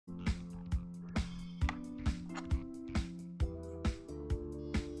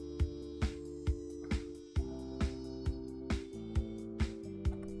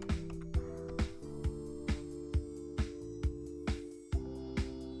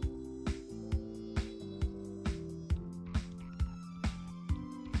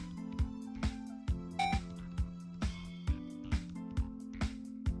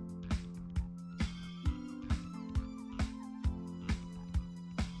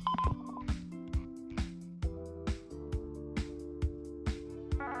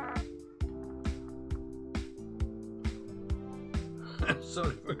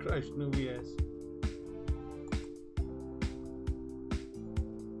Sorry for crashing OBS.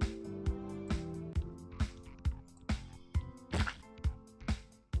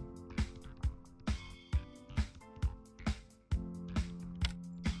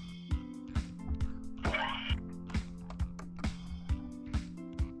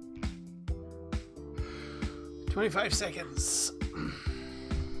 "25 seconds.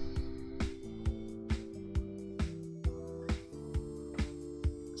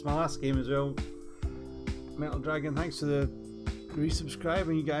 It's my last game as well. Metal Dragon, thanks for the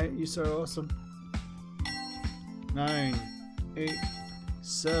resubscribing, you guys. You are awesome. 9, 8,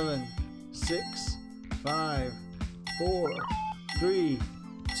 7, 6, 5, 4, 3,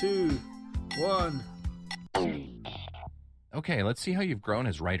 2, 1. Okay, let's see how you've grown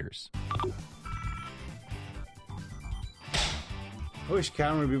as writers. I wish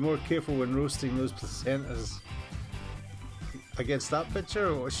Cameron would be more careful when roasting those placentas. Against that picture,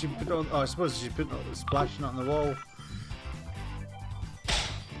 or she put on? Oh, I suppose she's putting it, splashing it on the wall.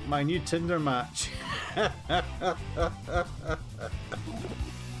 My new Tinder match.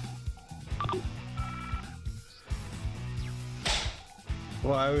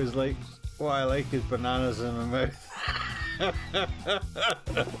 What I like is bananas in my mouth.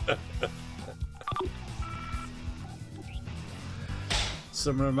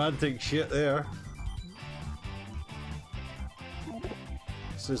 Some romantic shit there.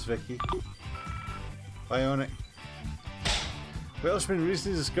 This is Vicky. Bionic. Welshman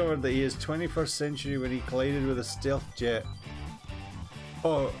recently discovered that he is 21st century when he collided with a stealth jet.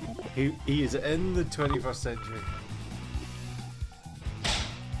 Oh, he is in the 21st century.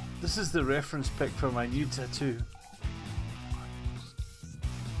 This is the reference pic for my new tattoo.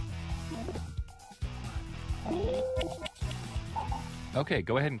 Okay,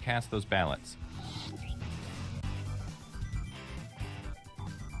 go ahead and cast those ballots.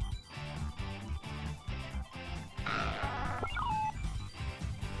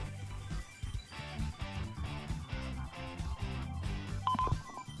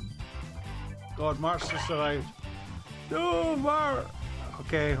 God, Mark's just arrived. No, Mark!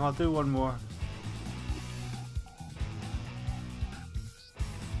 Okay, I'll do one more.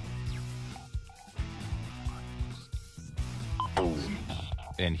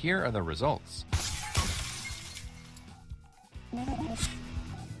 And here are the results.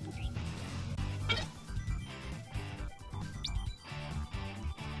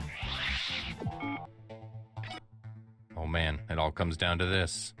 Oh man, it all comes down to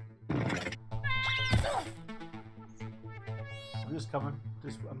this. I'm just coming.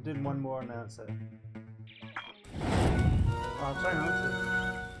 I'm doing one more and that's it. I'll try not to.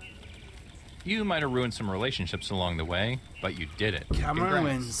 You might have ruined some relationships along the way, but you did it. Cameron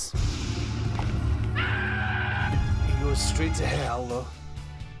wins. He goes straight to hell though.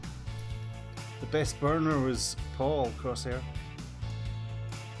 The best burner was Paul Crosshair.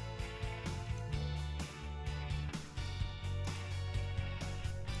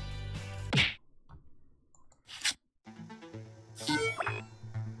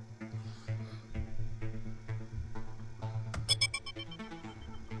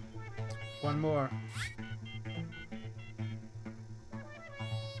 One more.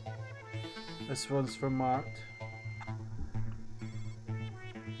 This one's for Mark.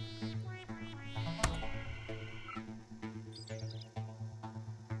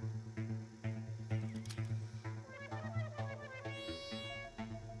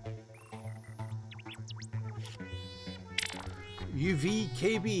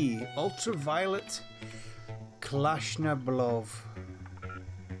 UVKB Ultraviolet Kalashnablov.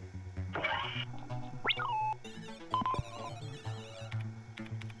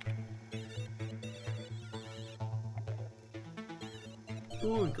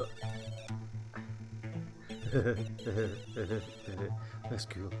 Oh, God. That's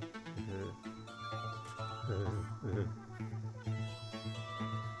cool.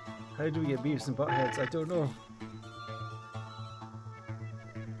 How do we get Beavis and Buttheads? I don't know.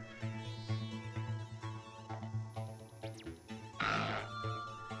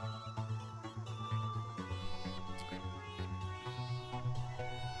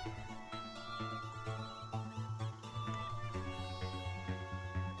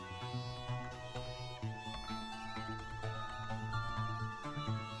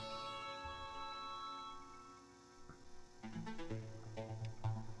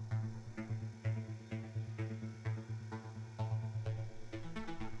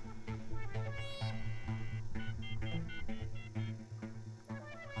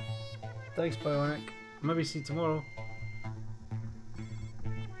 Thanks, Bionic. Maybe see you tomorrow.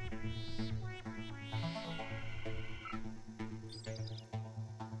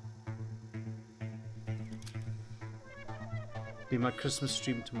 my Christmas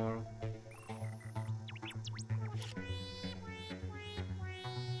stream tomorrow.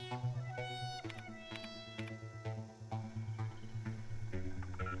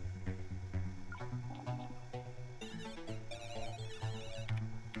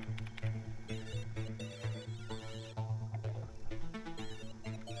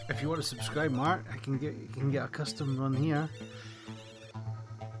 If you want to subscribe, Mark, you can get a custom one here.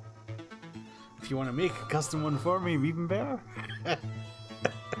 If you want to make a custom one for me, even better.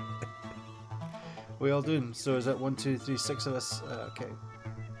 We all doing? So is that 1, 2, 3, 6 of us? Okay.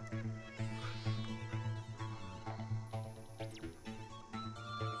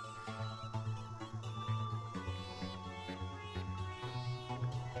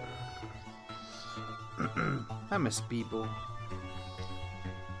 I miss Bebo.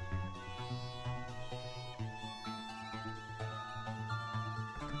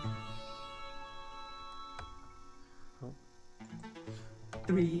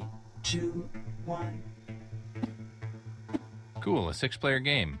 Three, two, one. Cool, a 6-player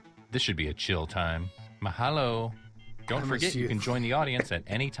game. This should be a chill time. Mahalo. Don't forget you can join the audience at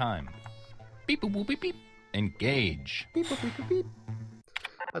any time. Beep boop boop beep beep. Engage. Beep boop beep beep beep.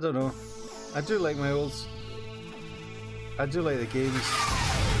 I don't know. I do like my old. I do like the games.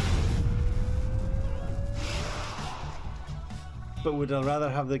 But would I rather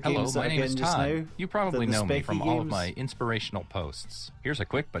have the games Hello, that my I'm name is getting just Todd. now? You probably than the know me specky from all of games? my inspirational posts. Here's a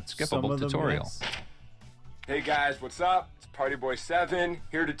quick but Some skippable of them, tutorial. yes. Hey guys, what's up? It's Partyboy7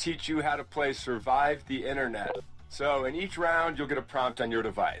 here to teach you how to play Survive the Internet. So in each round you'll get a prompt on your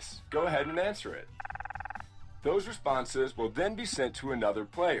device. Go ahead and answer it. Those responses will then be sent to another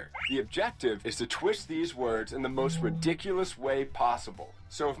player. The objective is to twist these words in the most ridiculous way possible.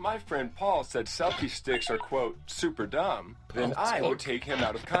 So if my friend Paul said selfie sticks are, quote, super dumb, then I will take him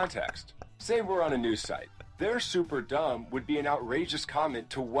out of context. Say we're on a news site. Their super dumb would be an outrageous comment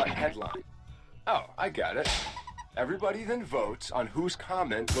to what headline? Oh, I got it. Everybody then votes on whose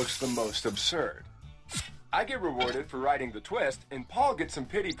comment looks the most absurd. I get rewarded for writing the twist, and Paul gets some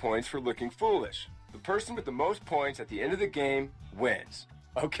pity points for looking foolish. The person with the most points at the end of the game wins.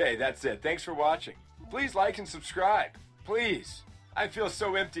 Okay, that's it. Thanks for watching. Please like and subscribe. Please. I feel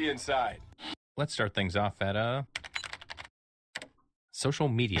so empty inside. Let's start things off at a social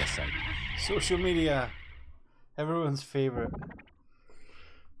media site. Social media. Everyone's favorite.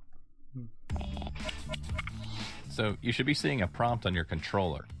 So you should be seeing a prompt on your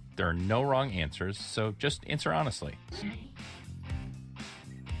controller. There are no wrong answers, so just answer honestly.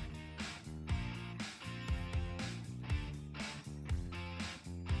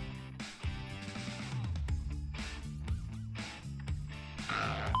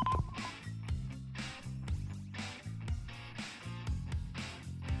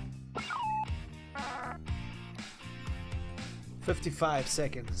 "55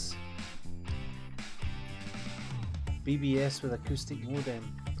 seconds. BBS with acoustic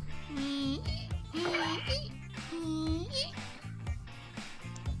modem.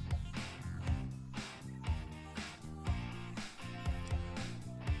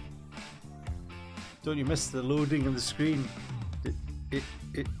 Don't you miss the loading of the screen?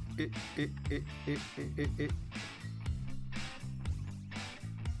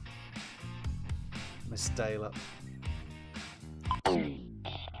 Miss dial up.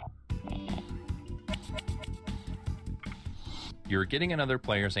 You're getting another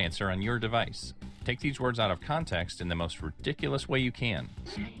player's answer on your device. Take these words out of context in the most ridiculous way you can.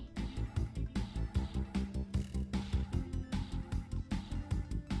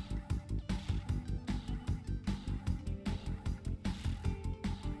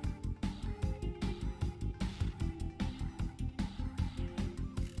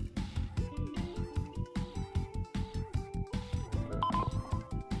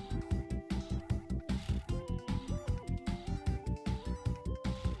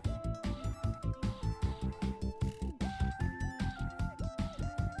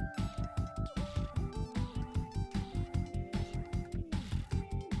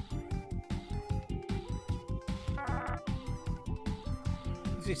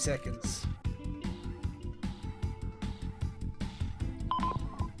 Seconds.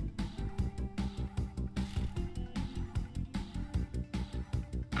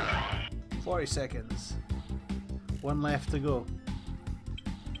 "40 seconds. One left to go.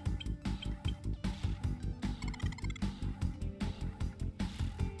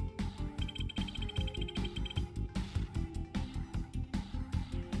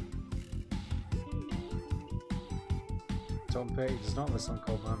 Tom Petty does not listen to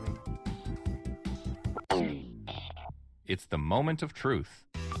Call Mommy. It's the moment of truth.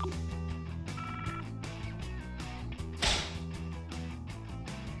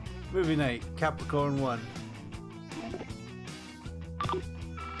 Movie night, Capricorn 1.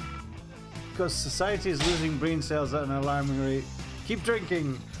 Because society is losing brain cells at an alarming rate. Keep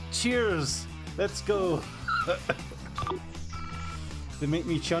drinking. Cheers. Let's go. They make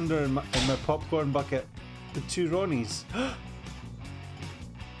me chunder in my popcorn bucket. The two Ronnies.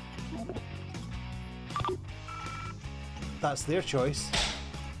 That's their choice.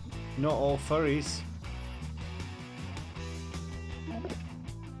 Not all furries.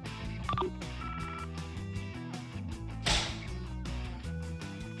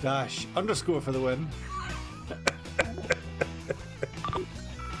 Dash underscore for the win.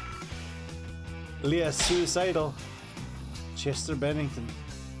 Leah suicidal. Chester Bennington.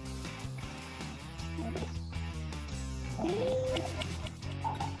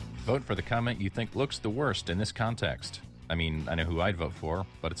 Vote for the comment you think looks the worst in this context. I mean, I know who I'd vote for,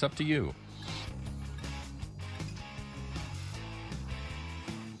 but it's up to you.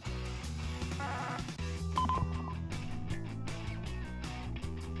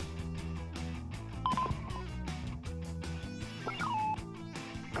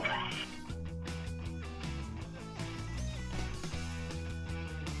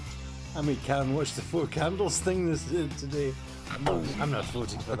 I made Karen watch the Four Candles thing today. I'm not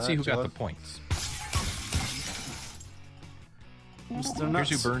voting for Let's that. see who got John. the points. Mr. Nuts.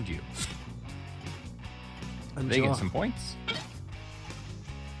 Here's who burned you. And They John. get some points.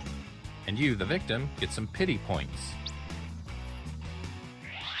 And you, the victim, get some pity points.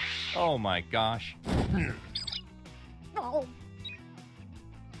 Oh my gosh.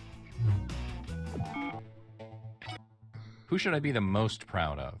 Who should I be the most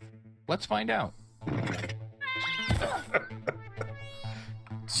proud of? Let's find out.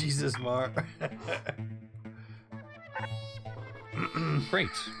 Jesus, Mark. Great.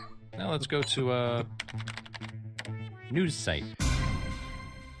 Now let's go to a news site.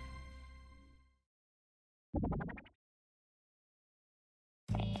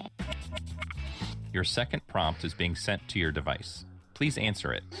 Your second prompt is being sent to your device. Please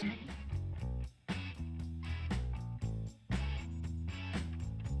answer it.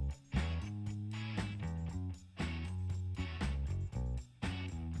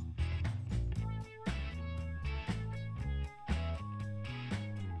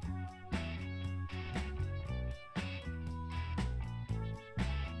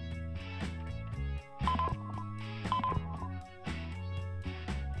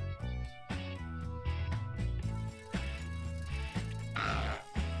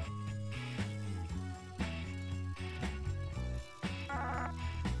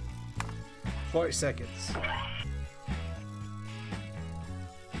 $40 seconds.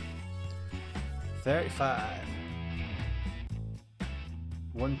 35.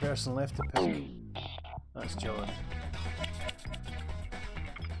 One person left to pick. That's John.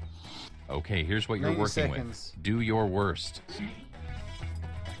 Okay, here's what you're 90 working seconds. with. Do your worst.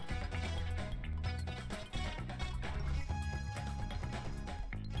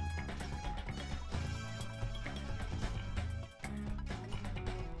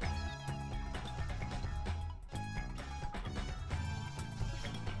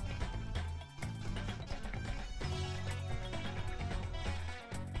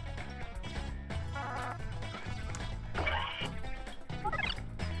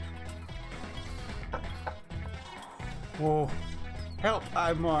 Whoa. Help,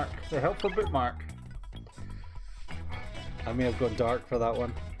 I'm Mark. The help for Bookmark. I may have gone dark for that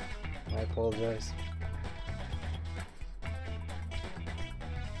one. I apologise.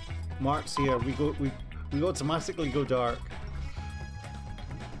 Mark's here. We automatically go dark.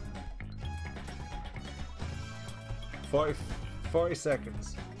 40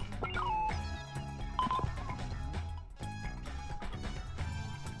 seconds.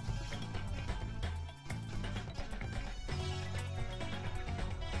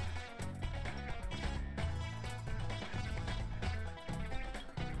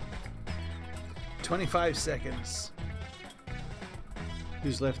 $25 seconds.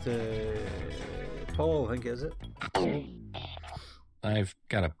 Who's left? Paul, I think, is it? I've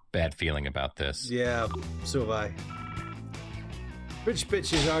got a bad feeling about this. Yeah, so have I. Rich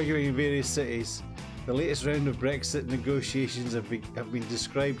bitches arguing in various cities. The latest round of Brexit negotiations have been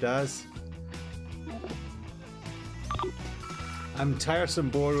described as I'm tiresome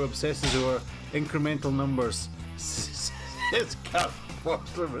bore who obsesses over incremental numbers. It's Cap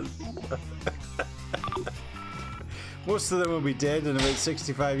Waterman. Most of them will be dead in about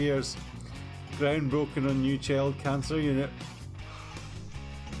 65 years. Ground broken on new child cancer unit.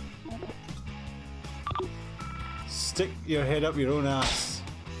 Stick your head up your own ass.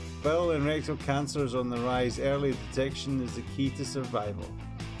 Bowel and rectal cancer is on the rise. Early detection is the key to survival.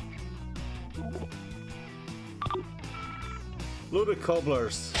 Load of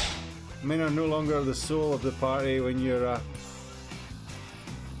cobblers. Men are no longer the soul of the party when you're a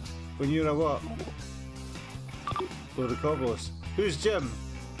what? Load of cobblers. Who's Jim?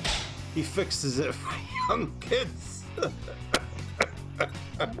 He fixes it for young kids.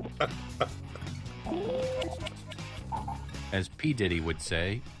 As P. Diddy would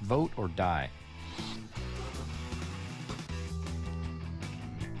say, vote or die.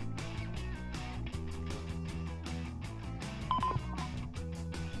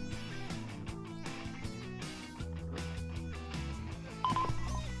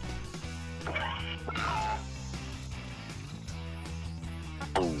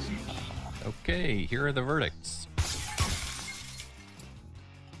 Okay, here are the verdicts.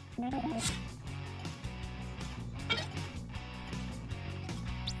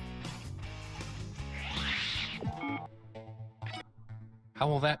 How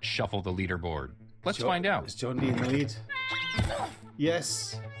will that shuffle the leaderboard? Let's find out. Is John D in the lead?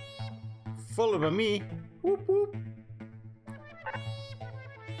 Yes. Followed by me. Whoop whoop.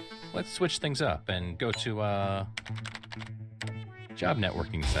 Let's switch things up and go to a job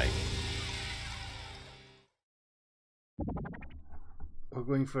networking site. We're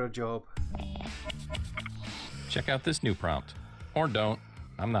going for a job. Check out this new prompt. Or don't.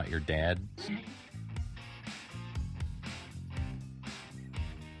 I'm not your dad.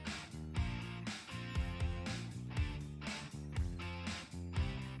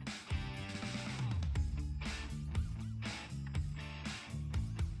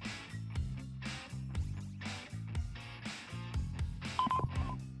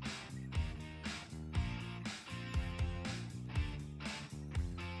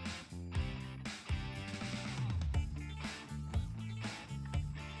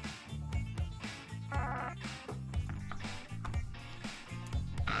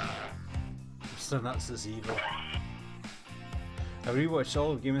 Mr. Nuts is evil. I rewatched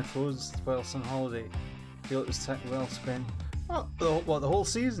all of Game of Thrones whilst on holiday. Feel it was well spent. Oh, the whole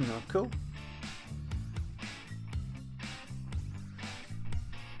season though? Cool.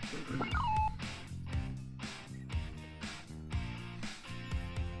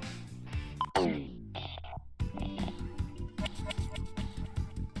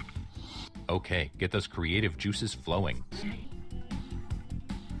 Okay, get those creative juices flowing.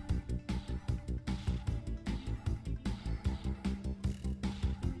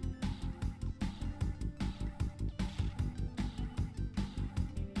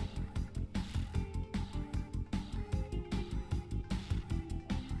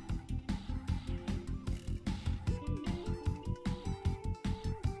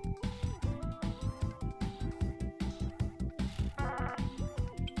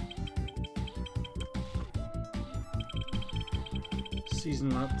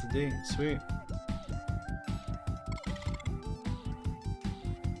 Season up to date, sweet.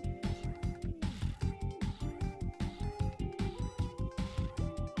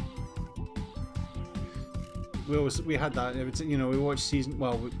 We had that. It was, you know, we watched season.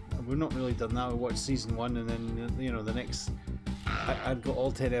 Well, we've not really done that. We watched season 1, and then you know the next. I'd got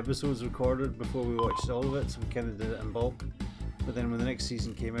all 10 episodes recorded before we watched all of it, so we kind of did it in bulk. But then when the next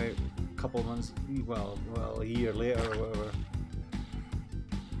season came out, a couple of months, well, a year later or whatever.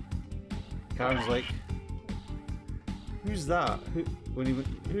 Karen's like, who's that?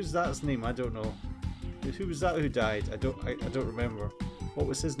 Who's that's name? I don't know. Who was that who died? I don't remember. What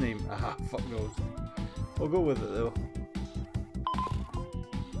was his name? Aha, fuck knows. I'll go with it though.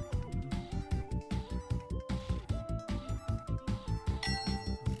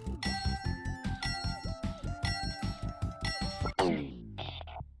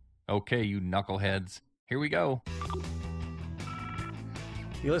 Okay, you knuckleheads. Here we go.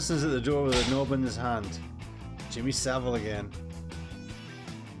 He listens at the door with a knob in his hand. Jimmy Savile again.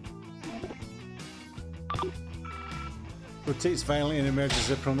 Rotates violently and emerges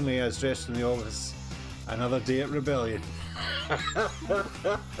prominently as dressed from the office. Another day at Rebellion.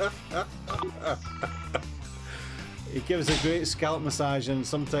 He gives a great scalp massage and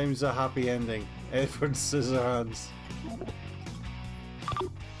sometimes a happy ending. Edward Scissorhands.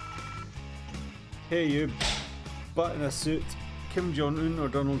 Hey you, butt in a suit. Kim Jong-un or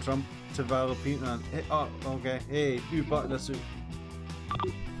Donald Trump to viral Peter. Hey, oh, okay. Hey, you butt in a suit.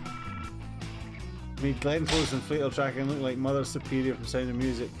 Made Glenn Close and Fleetle tracking look like Mother Superior from Sound of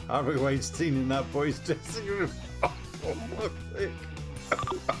Music. Harvey Weinstein in that boy's dressing room. Oh, fuck's sake.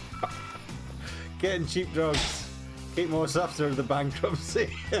 Getting cheap drugs. Kate Moss after the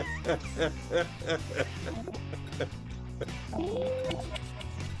bankruptcy.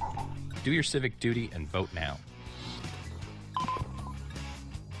 Do your civic duty and vote now.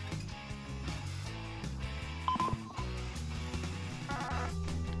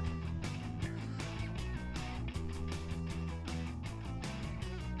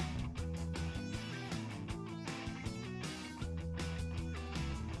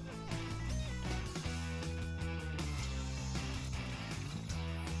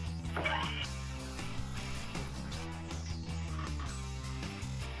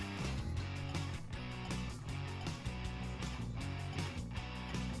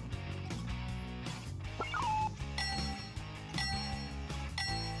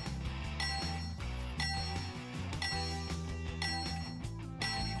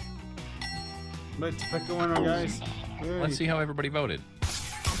 Let's pick a winner, guys. Let's see how everybody voted.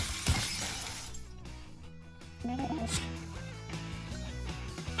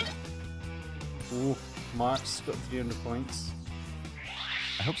 Oh, Mark's got 300 points.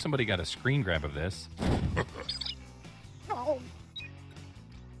 I hope somebody got a screen grab of this.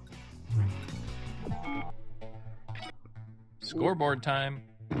 Scoreboard time.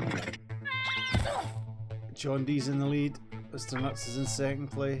 John D's in the lead. Mr. Nuts is in second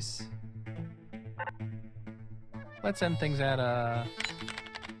place. Let's end things at a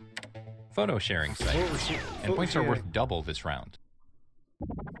photo sharing site. And points are worth double this round.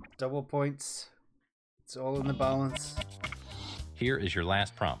 Double points. It's all in the balance. Here is your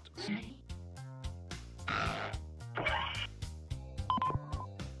last prompt.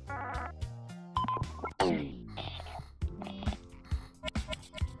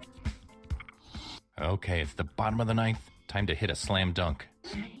 Okay, it's the bottom of the ninth. Time to hit a slam dunk.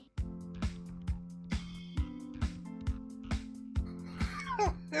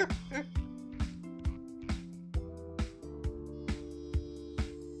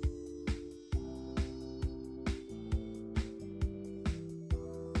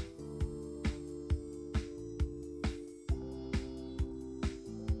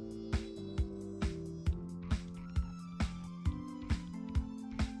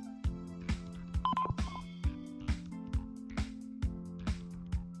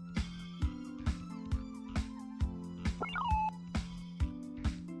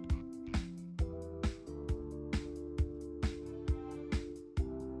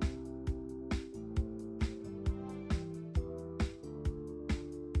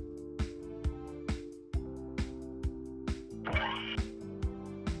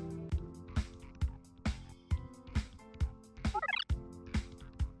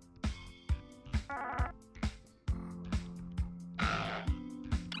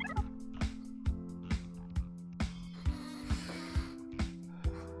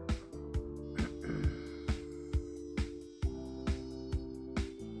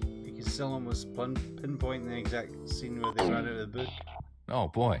 Someone was pinpointing the exact scene where they ran out of the book. Oh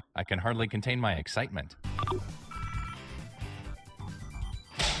boy, I can hardly contain my excitement.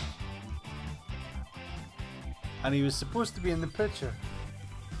 And he was supposed to be in the picture.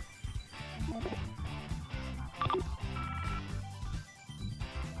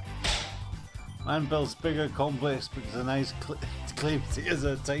 Man builds bigger complex because a nice claims he is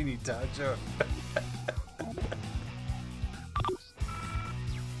a tiny tadger.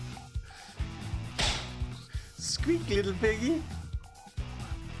 Squeak, little piggy.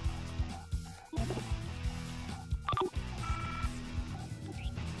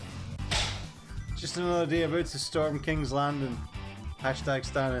 Just another day about to storm King's Landing. Hashtag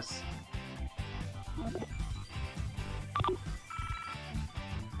Stannis.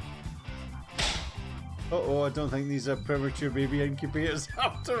 Uh-oh, I don't think these are premature baby incubators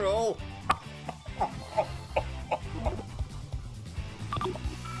after all.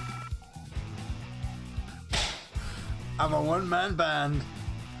 I'm a one-man band.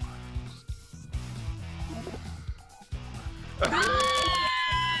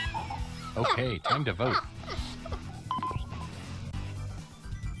 Okay, time to vote.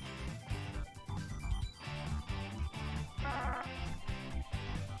 I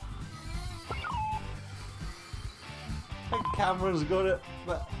think Cameron's got it,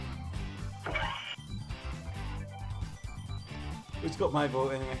 but who's got my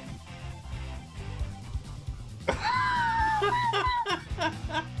vote anyway?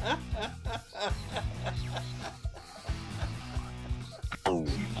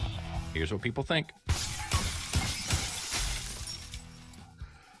 Here's what people think.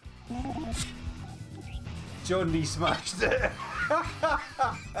 John D smashed it.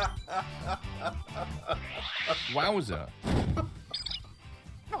 Wowza.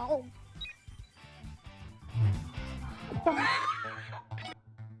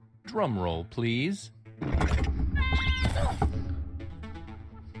 Drum roll, please.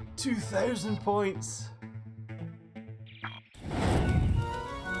 2,000 points.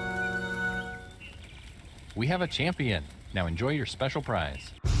 We have a champion. Now enjoy your special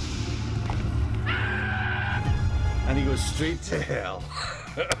prize. And he goes straight to hell.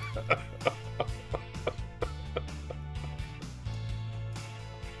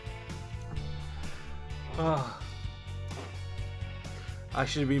 Oh. I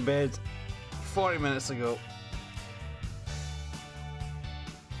should have been in bed 40 minutes ago.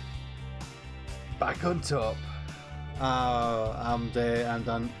 Back on top. I'm dead. I'm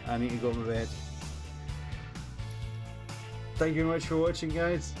done. I need to go to bed. Thank you very much for watching,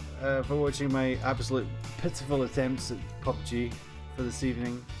 guys. For watching my absolute pitiful attempts at PUBG for this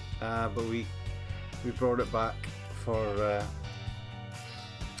evening. But we we brought it back for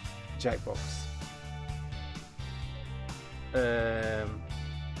Jackbox.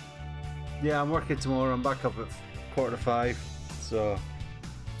 Yeah, I'm working tomorrow. I'm back up at 4:45, so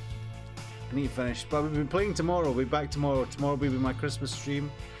I need to finish. But we've been playing tomorrow. We'll be back tomorrow. Tomorrow will be my Christmas stream.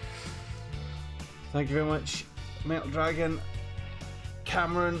 Thank you very much, Metal Dragon,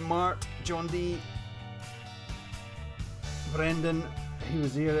 Cameron, Mart, John D, Brendan. He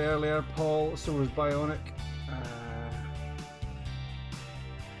was here earlier. Paul. So was Bionic.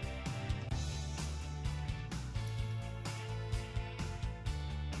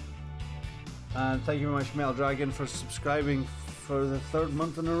 And thank you very much, Metal Dragon, for subscribing for the 3rd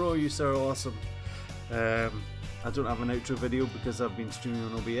month in a row. You sir are awesome. I don't have an outro video because I've been streaming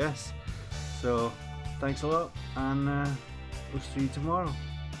on OBS. So thanks a lot, and we'll see you tomorrow.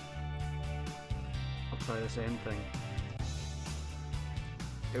 I'll try this end thing.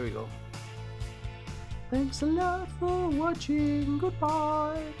 Here we go. Thanks a lot for watching.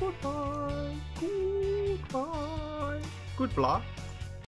 Goodbye. Goodbye. Goodbye. Goodbye.